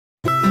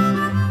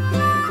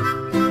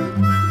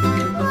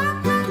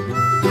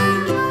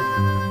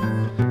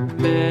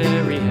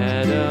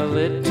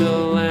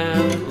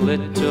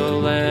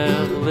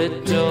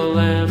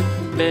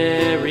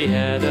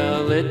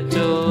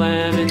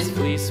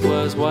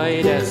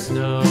white as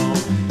snow.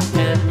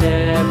 And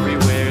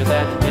everywhere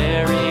that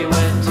Mary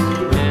went,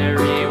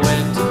 Mary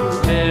went,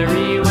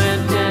 Mary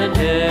went, and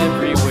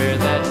everywhere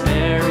that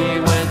Mary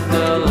went,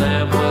 the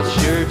lamb was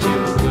sure to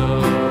go.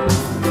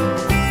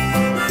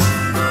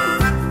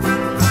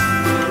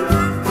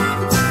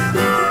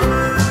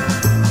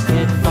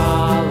 It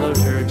followed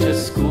her to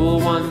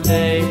school one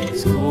day,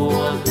 school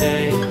one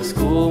day,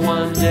 school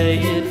one day.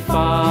 It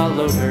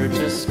followed her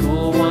to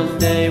school one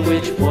day,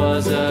 which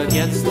was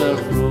against the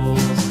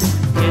rules.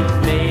 It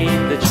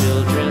made the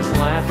children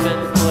laugh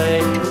and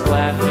play,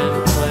 laugh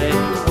and play,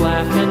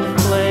 laugh and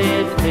play.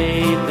 It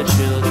made the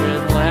children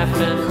laugh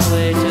and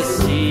play to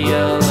see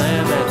a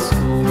lamb at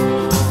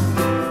school.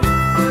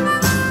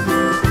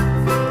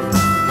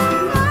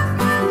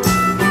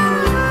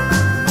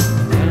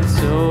 And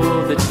so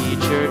the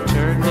teacher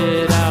turned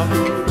it out,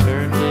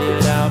 turned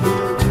it out,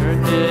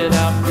 turned it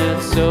out.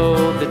 And so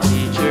the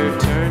teacher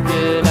turned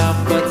it out,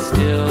 but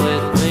still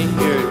it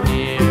lingered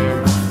near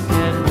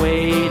and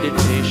waited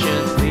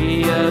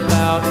patiently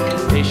about,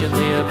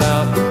 patiently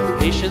about,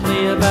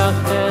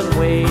 and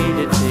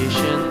waited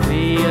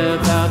patiently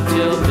about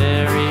till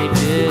Mary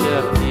did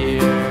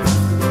appear.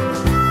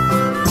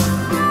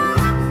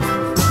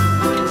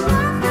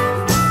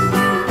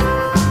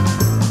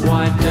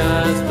 Why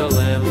does the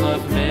lamb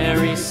love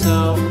Mary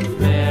so,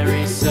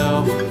 Mary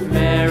so,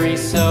 Mary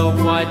so?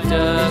 Why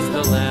does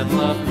the lamb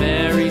love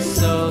Mary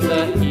so?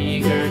 The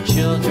eager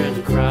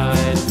children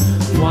cried.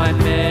 Why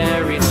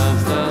Mary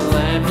loves the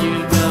lamb, you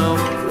know,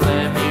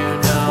 lamb, you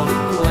know,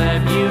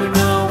 lamb, you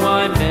know.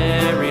 Why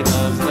Mary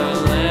loves the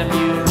lamb,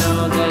 you know,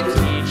 the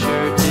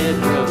teacher did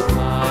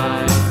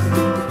reply.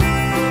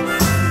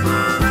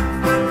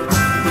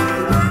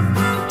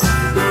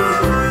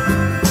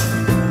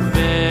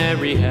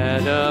 Mary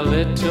had a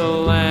little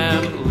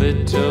lamb,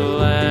 little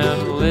lamb,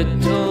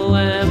 little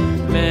lamb.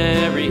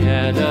 Mary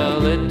had a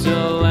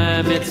little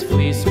lamb, its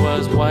fleece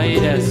was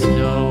white as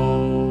snow.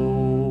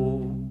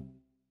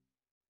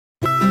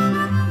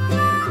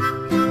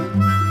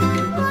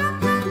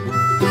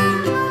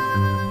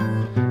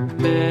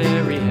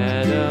 Mary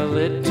had a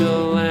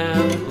little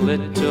lamb,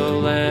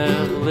 little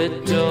lamb,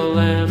 little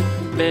lamb.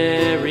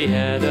 Mary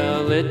had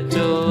a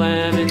little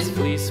lamb, its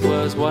fleece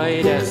was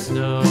white as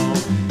snow.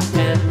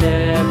 And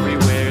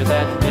everywhere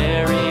that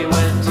Mary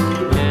went,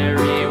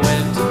 Mary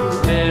went,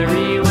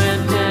 Mary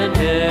went, and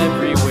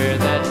everywhere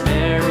that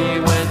Mary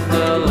went,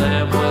 the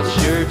lamb was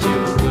sure to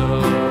go.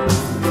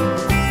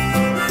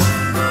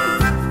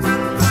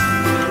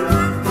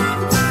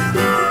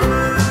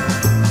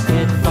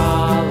 It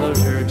followed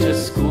her to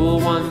school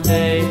one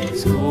day,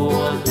 school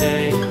one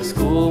day,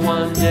 school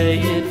one day.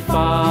 It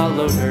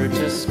followed her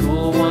to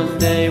school one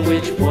day,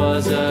 which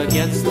was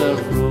against the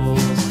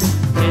rules.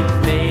 It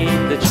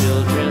made the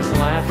children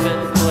laugh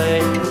and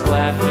play,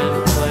 laugh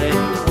and play,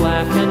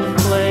 laugh and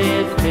play.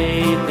 It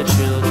made the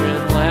children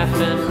laugh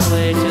and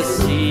play to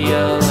see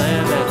a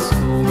lamb at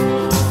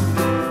school.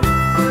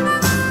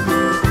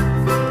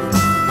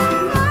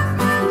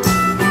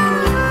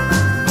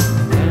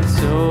 And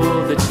so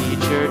the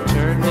teacher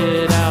turned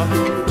it out,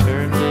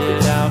 turned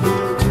it out,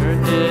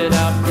 turned it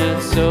out.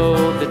 And so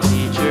the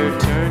teacher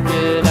turned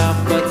it out,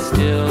 but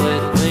still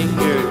it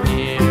lingered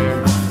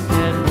near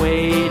and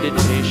waited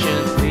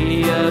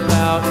patiently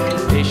about,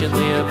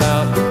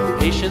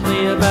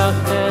 patiently about,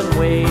 and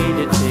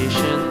waited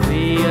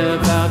patiently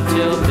about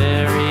till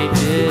Mary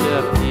did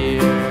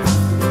appear.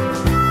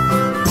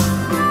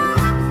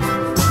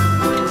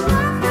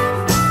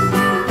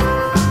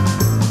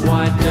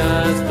 Why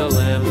does the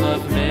lamb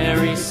love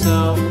Mary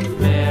so,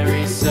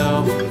 Mary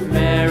so,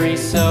 Mary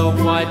so?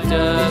 Why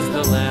does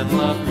the lamb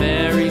love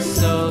Mary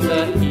so?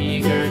 The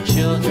eager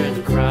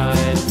children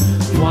cried.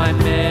 Why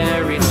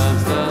Mary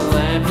loves the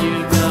lamb, you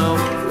know,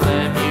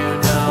 lamb, you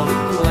know,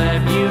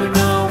 lamb, you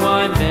know.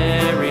 Why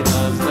Mary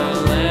loves the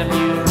lamb,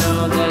 you know,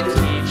 the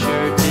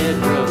teacher did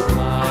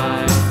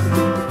reply.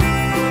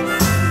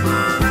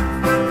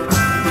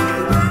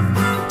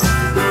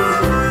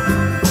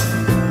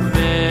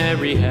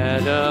 Mary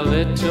had a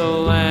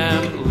little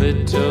lamb,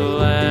 little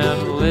lamb,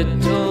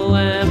 little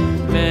lamb.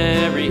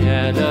 Mary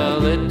had a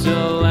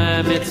little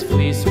lamb, its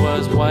fleece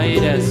was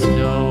white as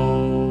snow.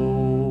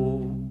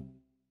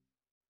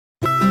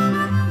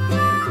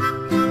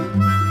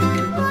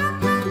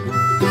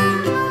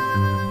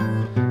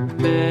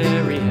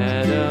 Mary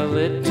had a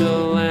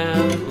little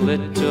lamb,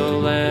 little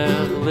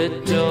lamb,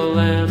 little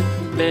lamb.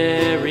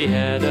 Mary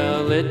had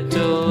a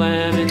little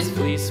lamb, its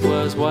fleece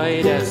was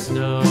white as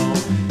snow.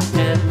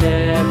 And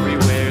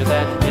everywhere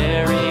that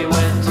Mary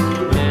went,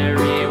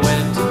 Mary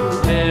went,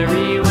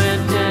 Mary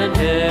went, and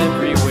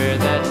everywhere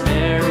that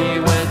Mary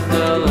went,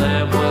 the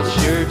lamb was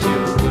sure to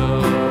go.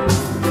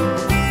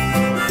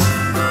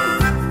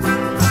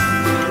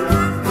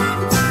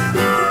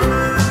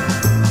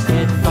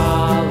 It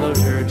followed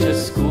her to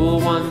school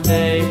one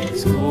day,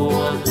 school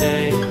one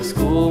day,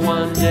 school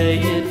one day.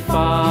 It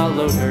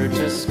followed her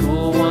to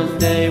school one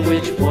day,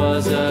 which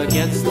was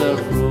against the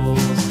rules.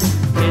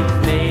 It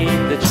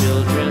made the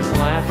children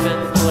laugh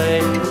and play,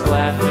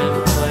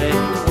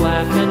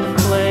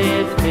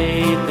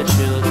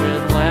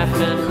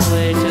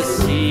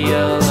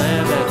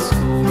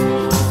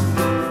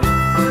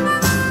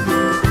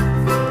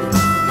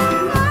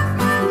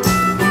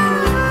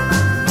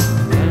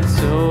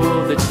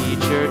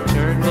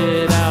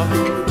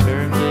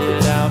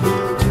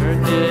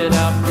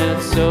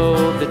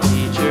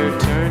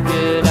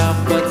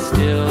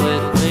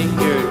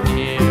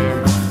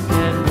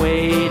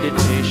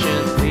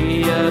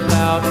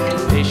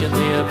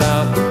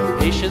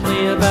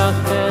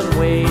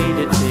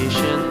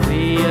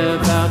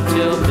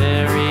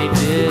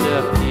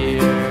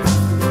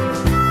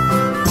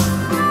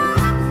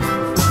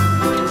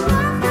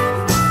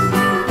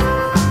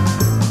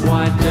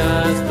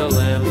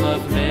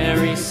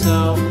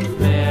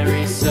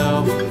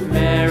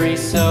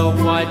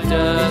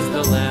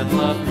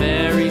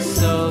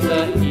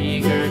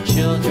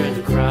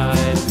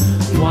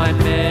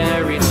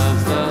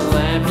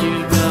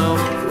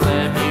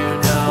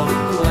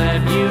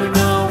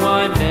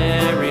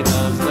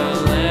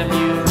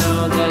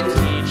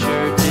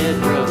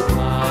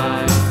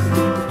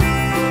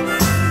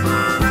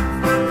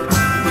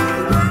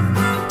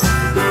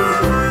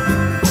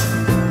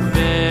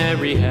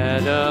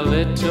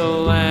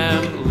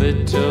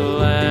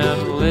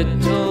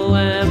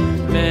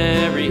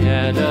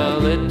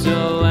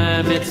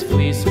 lamb, its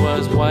fleece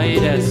was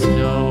white as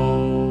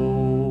snow.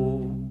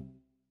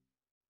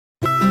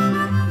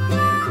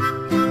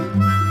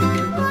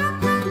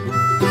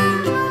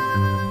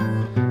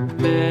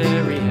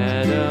 Mary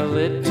had a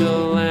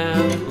little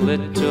lamb,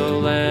 little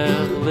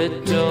lamb,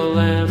 little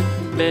lamb.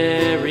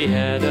 Mary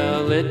had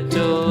a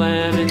little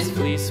lamb, its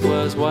fleece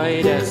was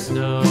white as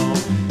snow.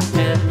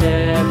 And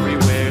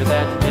everywhere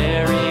that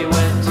Mary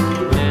went,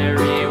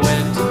 Mary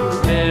went,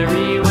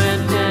 Mary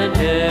went, and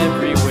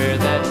everywhere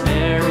that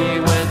Mary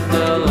went,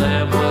 the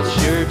lamb was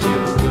sure to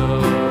go.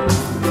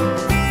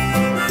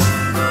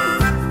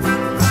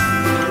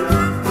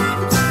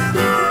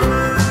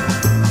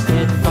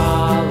 It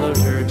followed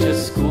her to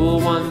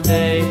school one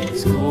day,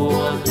 school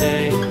one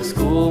day,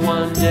 school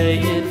one day.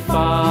 It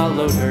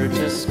followed her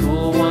to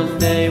school one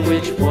day,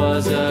 which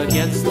was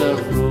against the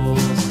rules.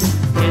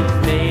 It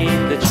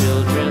made the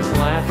children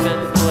laugh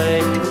and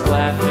play,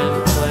 laugh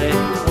and play,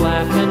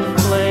 laugh and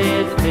play.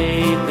 It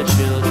made the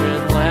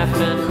children laugh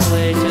and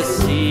play to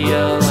see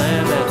a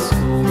lamb at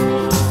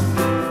school.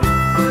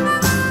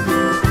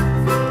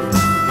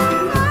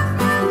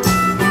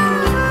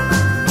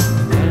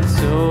 And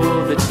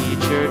so the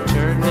teacher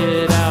turned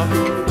it out,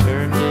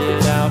 turned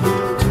it out,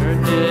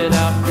 turned it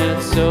out.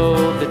 And so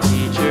the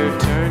teacher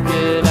turned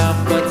it out,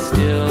 but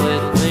still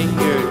it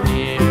lingered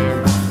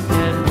near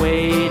and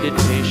waited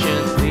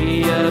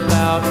patiently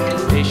about,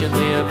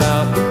 patiently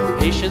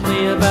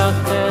about,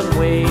 and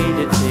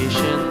waited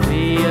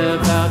patiently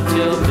about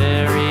till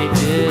Mary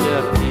did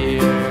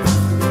appear.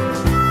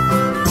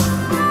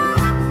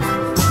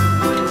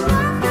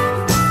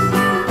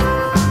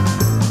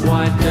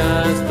 Why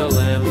does the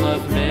lamb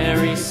love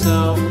Mary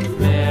so,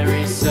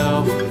 Mary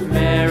so,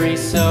 Mary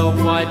so?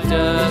 Why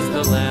does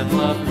the lamb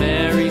love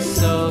Mary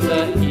so?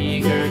 The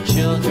eager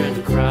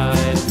children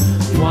cried.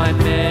 Why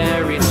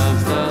Mary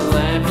loves the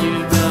lamb, you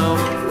know,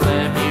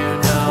 lamb, you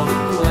know,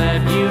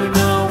 lamb, you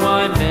know.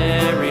 Why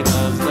Mary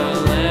loves the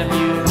lamb,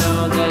 you know,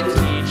 the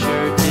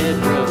teacher did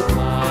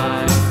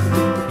reply.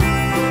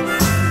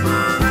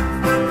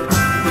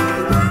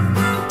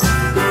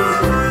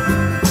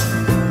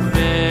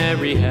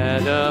 Mary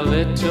had a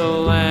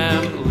little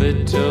lamb,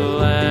 little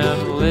lamb,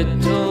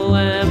 little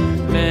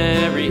lamb.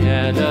 Mary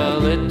had a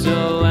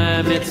little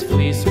lamb, its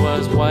fleece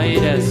was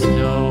white as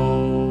snow.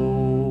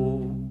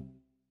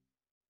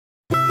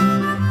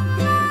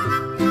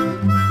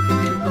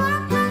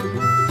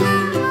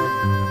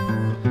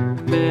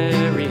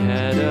 Mary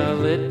had a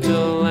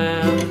little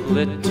lamb,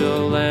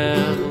 little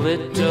lamb,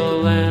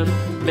 little lamb.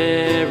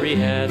 Mary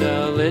had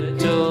a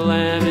little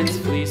lamb, its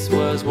fleece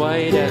was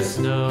white as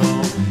snow.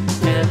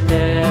 And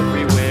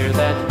everywhere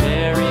that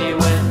Mary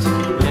went,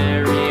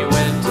 Mary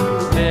went,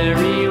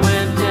 Mary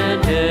went,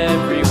 and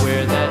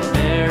everywhere that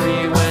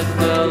Mary went,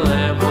 the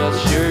lamb was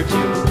sure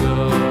to go.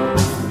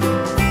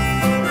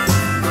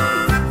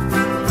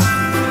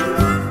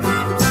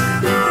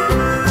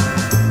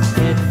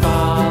 It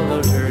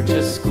followed her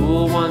to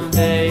school one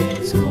day,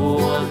 school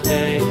one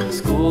day,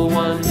 school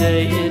one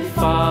day. It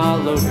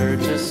followed her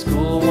to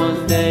school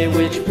one day,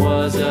 which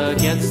was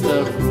against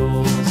the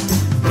rules.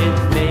 It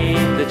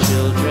made the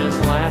children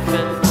laugh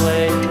and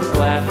play,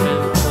 laugh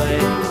and play,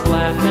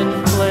 laugh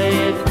and play.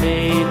 It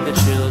made the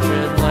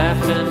children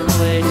laugh and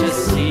play to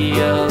see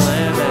a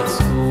lamb at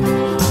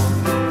school.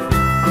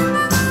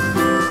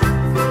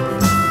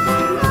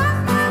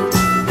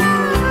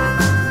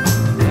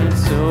 And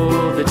so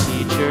the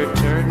teacher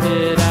turned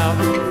it out,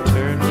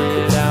 turned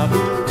it out,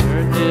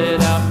 turned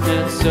it out.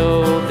 And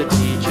so the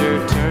teacher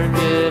turned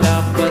it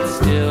out, but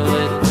still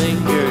it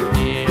lingered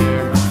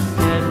near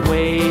and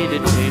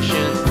waited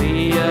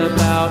patiently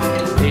about,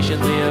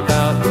 patiently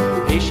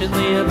about,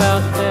 patiently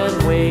about,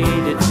 and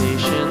waited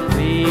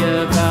patiently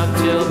about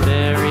till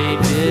Mary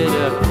did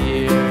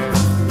appear.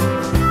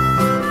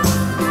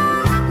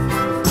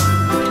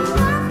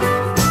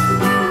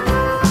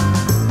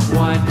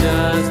 Why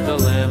does the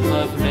lamb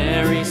love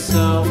Mary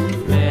so,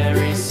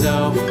 Mary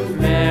so,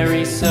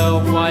 Mary so?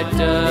 Why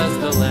does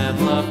the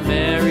lamb love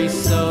Mary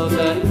so?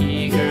 The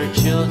eager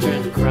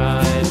children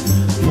cried.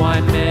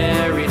 Why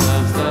Mary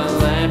loves the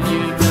lamb,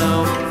 you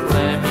know,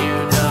 lamb, you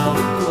know,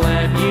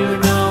 lamb, you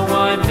know.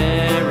 Why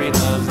Mary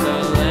loves the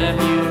lamb,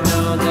 you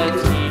know, the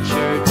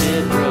teacher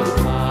did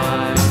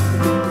reply.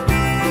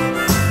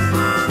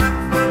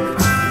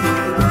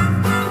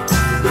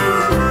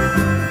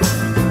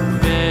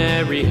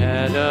 Mary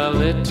had a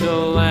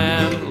little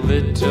lamb,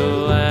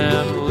 little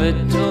lamb,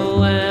 little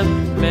lamb.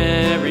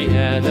 Mary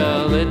had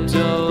a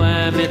little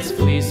lamb, its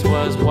fleece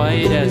was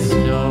white as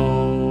snow.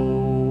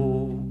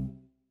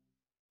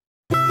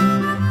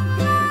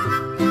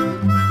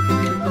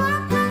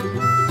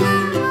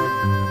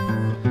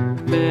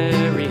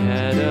 Mary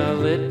had a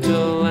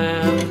little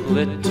lamb,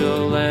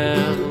 little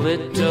lamb,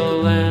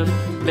 little lamb.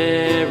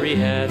 Mary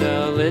had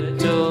a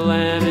little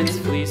lamb, its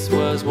fleece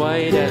was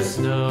white as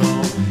snow.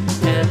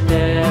 And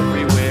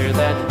everywhere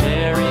that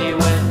Mary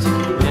went,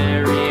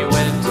 Mary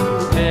went,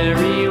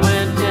 Mary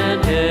went,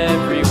 and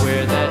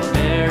everywhere that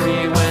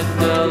Mary went,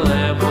 the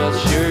lamb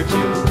was sure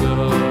to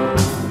go.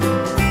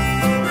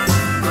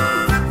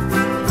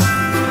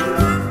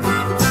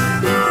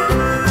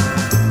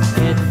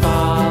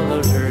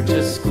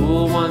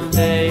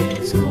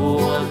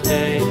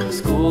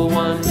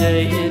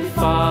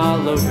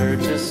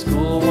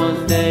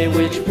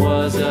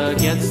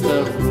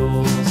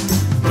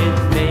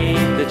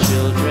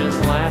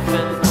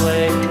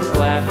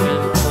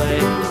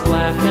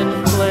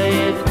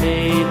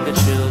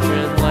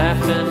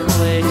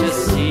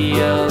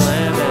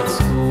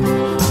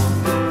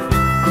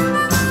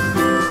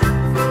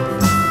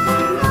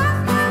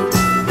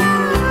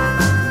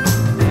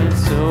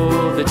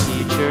 the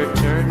teacher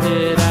turned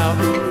it out,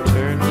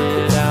 turned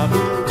it out,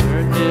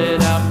 turned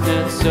it out.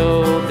 And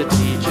so the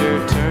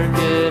teacher turned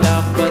it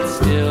out, but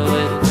still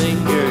it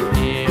lingered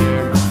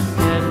near,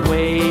 and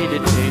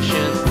waited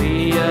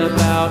patiently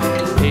about,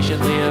 and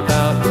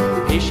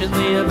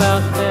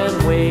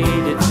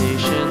waited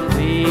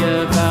patiently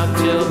about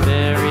till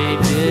Mary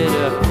did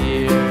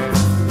appear.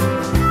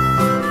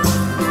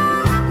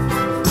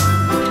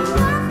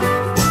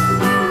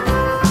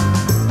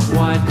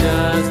 Why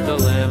does the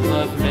lamb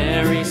love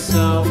Mary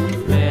so,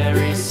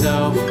 Mary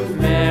so,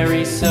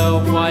 Mary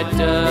so? Why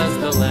does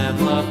the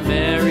lamb love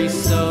Mary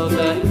so?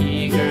 The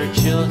eager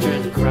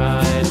children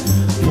cried.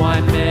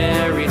 Why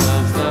Mary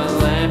loves the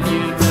lamb,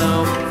 you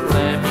know,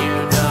 lamb, you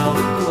know,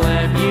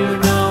 lamb, you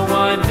know.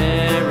 Why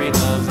Mary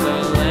loves the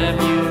lamb,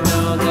 you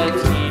know, the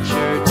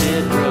teacher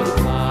did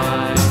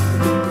reply.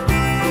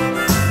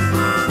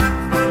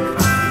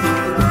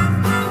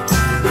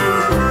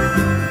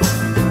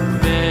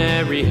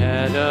 Mary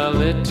had a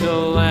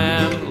little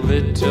lamb,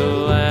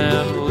 little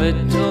lamb,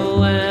 little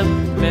lamb.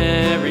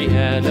 Mary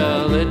had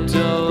a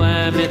little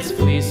lamb, its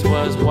fleece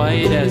was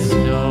white as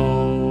snow.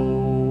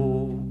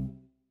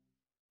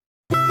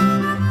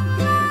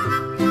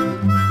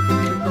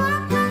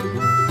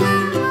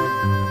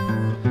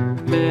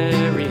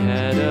 Mary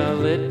had a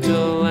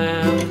little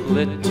lamb,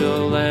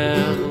 little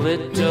lamb,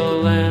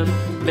 little lamb.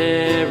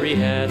 Mary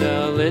had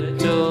a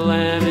little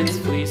lamb, its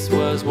fleece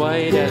was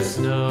white as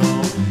snow.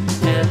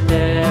 And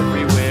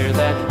everywhere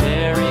that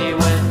Mary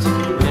went,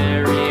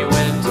 Mary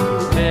went,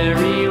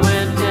 Mary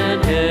went.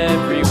 And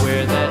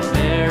everywhere that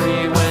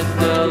Mary went,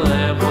 the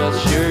lamb was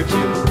sure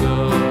to go.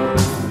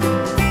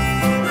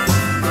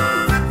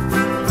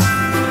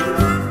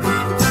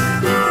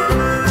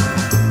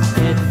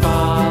 It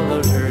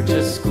followed her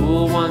to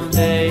school one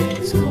day,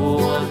 school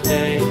one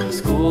day,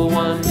 school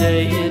one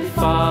day. It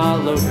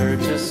followed her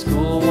to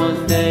school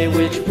one day,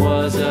 which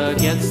was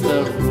against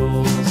the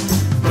rules.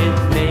 It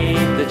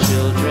made the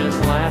children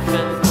laugh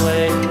and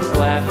play,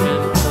 laugh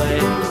and play,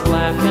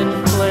 laugh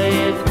and play.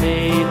 It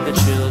made the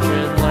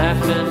children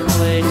laugh and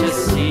play to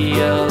see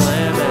a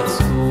lamb at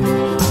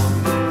school.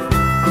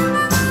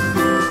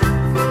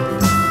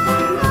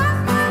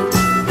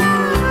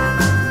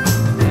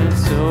 And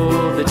so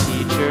the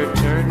teacher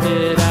turned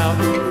it out,